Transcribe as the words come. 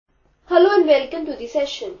Hello and welcome to the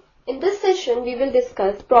session. In this session, we will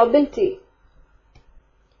discuss probability.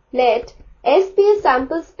 Let S be a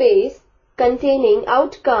sample space containing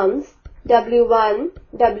outcomes W1,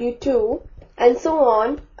 W2 and so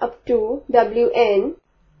on up to Wn.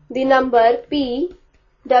 The number P,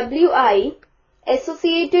 Wi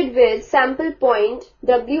associated with sample point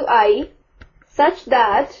Wi such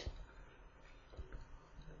that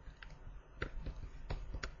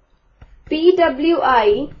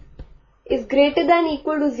Pwi is greater than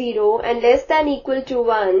equal to 0 and less than equal to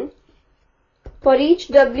 1 for each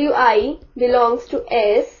Wi belongs to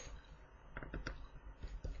S,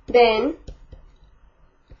 then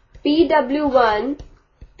Pw1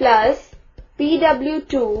 plus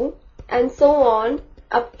Pw2 and so on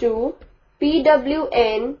up to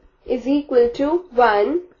Pwn is equal to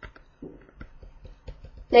 1.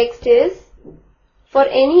 Next is, for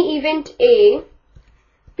any event A,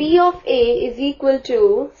 P of A is equal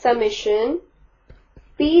to summation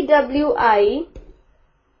Pwi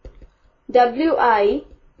Wi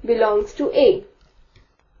belongs to A.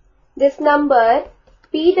 This number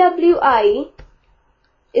Pwi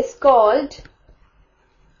is called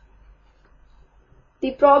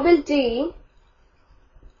the probability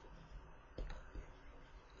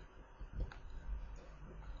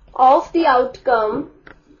of the outcome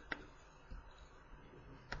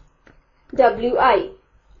Wi.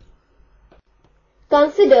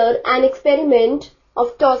 Consider an experiment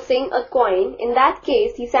of tossing a coin. In that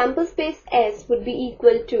case, the sample space S would be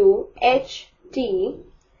equal to HT.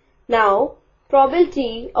 Now,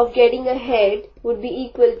 probability of getting a head would be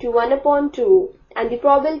equal to 1 upon 2 and the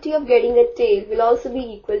probability of getting a tail will also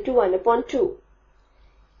be equal to 1 upon 2.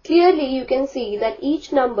 Clearly, you can see that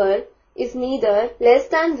each number is neither less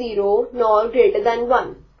than 0 nor greater than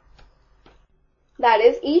 1. That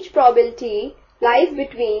is, each probability lies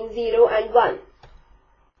between 0 and 1.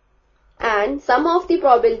 And sum of the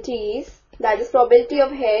probabilities, that is probability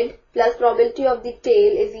of head plus probability of the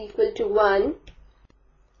tail, is equal to 1.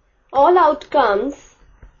 All outcomes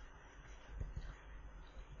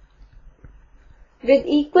with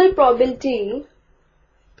equal probability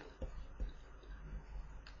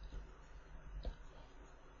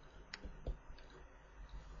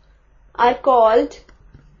are called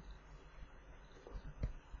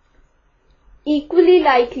equally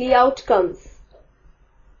likely outcomes.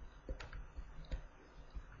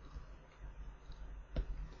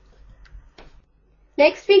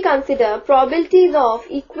 Next, we consider probabilities of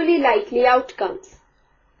equally likely outcomes.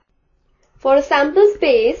 For a sample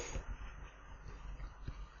space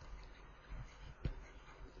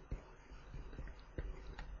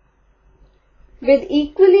with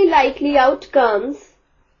equally likely outcomes,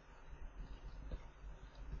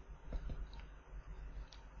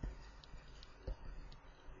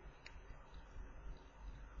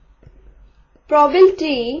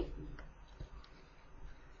 probability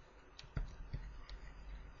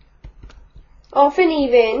of an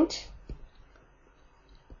event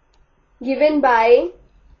given by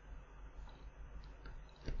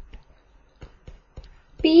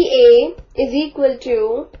PA is equal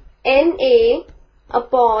to NA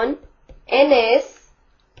upon NS,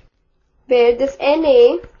 where this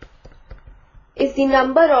NA is the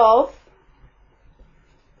number of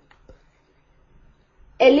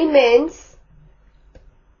elements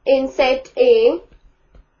in set A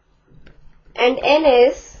and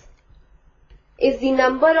NS is the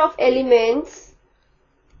number of elements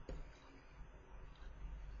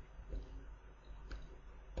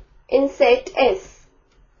in set S.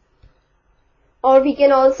 Or we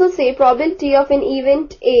can also say probability of an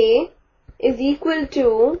event A is equal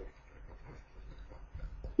to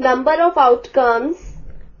number of outcomes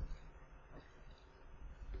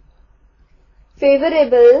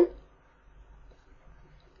favorable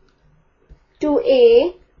to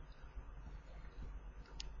A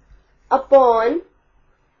upon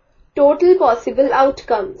total possible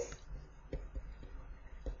outcomes.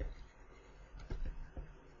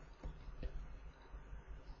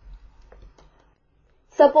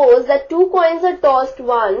 Suppose that two coins are tossed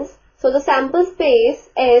once, so the sample space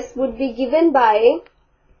S would be given by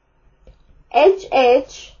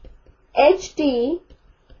HH, HT,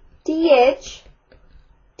 TH,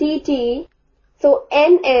 TT. So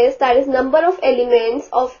NS, that is number of elements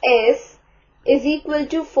of S, is equal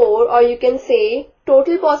to 4, or you can say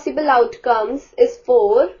total possible outcomes is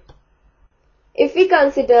 4. If we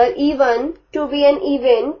consider E1 to be an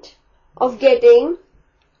event of getting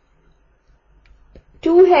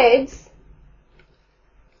 2 heads,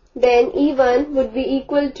 then E1 would be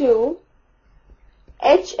equal to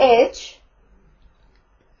HH,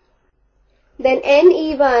 then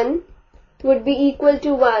NE1 would be equal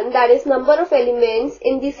to 1, that is number of elements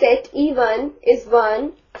in the set E1 is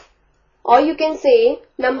 1, or you can say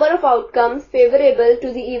number of outcomes favorable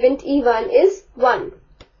to the event E1 is 1.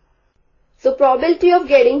 So probability of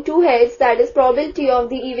getting 2 heads, that is probability of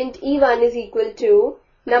the event E1 is equal to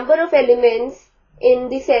number of elements in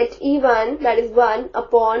the set E1, that is 1,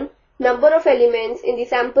 upon number of elements in the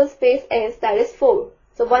sample space S, that is 4.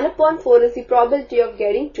 So 1 upon 4 is the probability of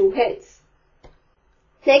getting 2 heads.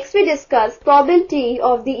 Next we discuss probability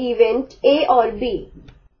of the event A or B.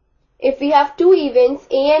 If we have two events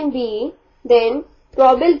A and B, then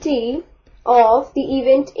probability of the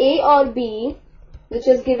event A or B, which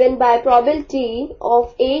is given by probability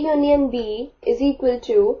of A union B, is equal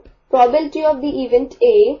to probability of the event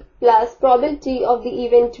A plus probability of the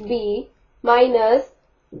event B minus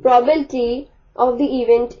probability of the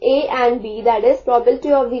event A and B, that is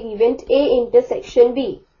probability of the event A intersection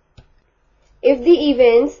B. If the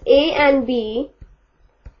events A and B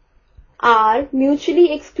are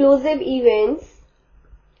mutually exclusive events,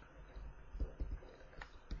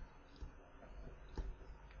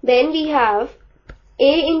 then we have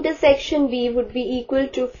A intersection B would be equal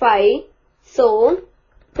to phi. So,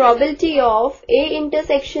 probability of A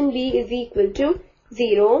intersection B is equal to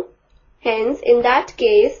 0. Hence, in that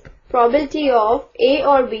case, probability of A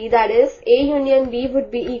or B, that is A union B,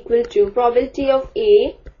 would be equal to probability of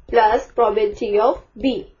A plus probability of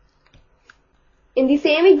B. In the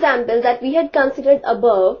same example that we had considered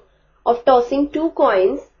above of tossing two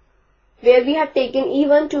coins, where we had taken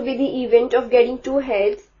E1 to be the event of getting 2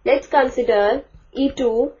 heads, let's consider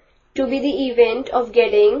E2 to be the event of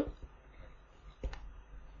getting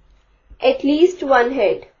at least 1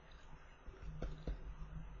 head.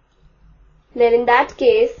 Then in that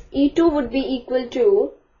case, E2 would be equal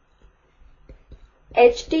to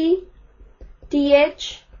HT,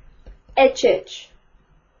 TH, HH.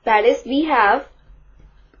 That is, we have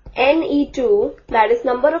NE2, that is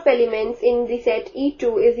number of elements in the set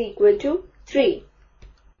E2 is equal to 3.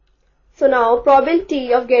 So now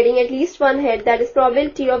probability of getting at least 1 head, that is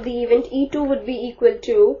probability of the event E2, would be equal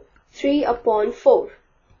to 3 upon 4.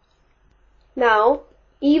 Now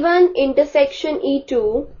E1 intersection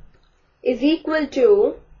E2 is equal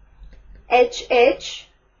to HH,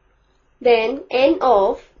 then N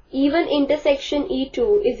of E1 intersection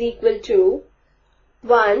E2 is equal to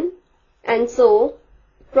 1, and so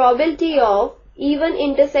probability of E1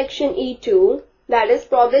 intersection E2, that is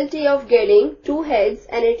probability of getting 2 heads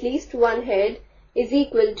and at least 1 head, is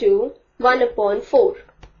equal to 1 upon 4.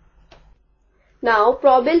 Now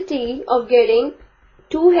probability of getting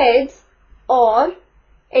 2 heads or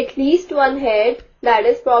at least 1 head, that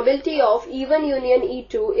is probability of E1 union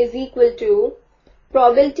E2, is equal to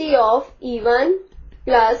probability of E1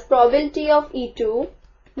 plus probability of E2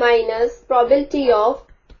 minus probability of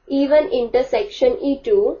E1 intersection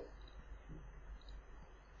E2.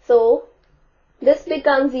 So this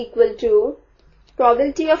becomes equal to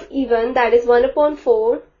probability of E1, that is 1 upon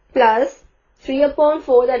 4, plus 3 upon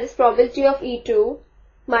 4, that is probability of E2,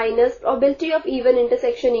 minus probability of E1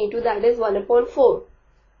 intersection E2, that is 1 upon 4.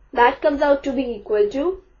 That comes out to be equal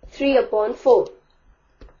to 3 upon 4.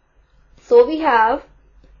 So we have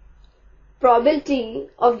probability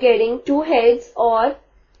of getting 2 heads or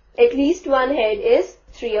at least 1 head is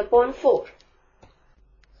 3 upon 4.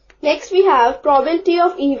 Next we have probability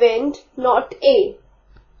of event not A.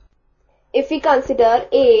 If we consider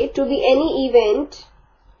A to be any event,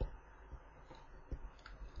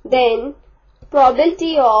 then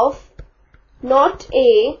probability of not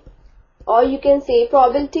A, or you can say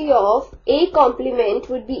probability of A complement,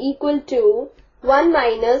 would be equal to 1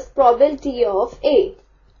 minus probability of A.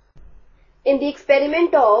 In the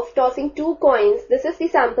experiment of tossing 2 coins, this is the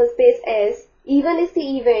sample space S. E1 is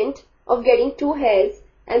the event of getting 2 heads,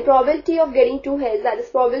 and probability of getting 2 heads, that is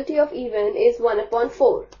probability of E1, is 1 upon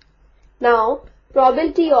 4. Now,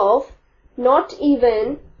 probability of not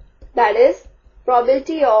even, that is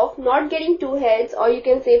probability of not getting 2 heads, or you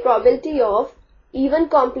can say probability of even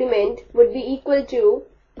complement, would be equal to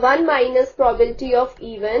 1 minus probability of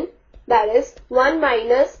even, that is 1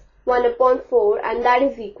 minus 1 upon 4, and that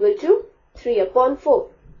is equal to 3 upon 4.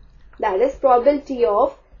 That is probability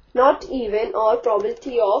of not even or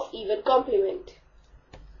probability of even complement.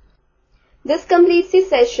 This completes the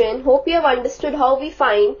session. Hope you have understood how we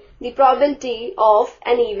find the probability of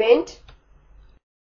an event.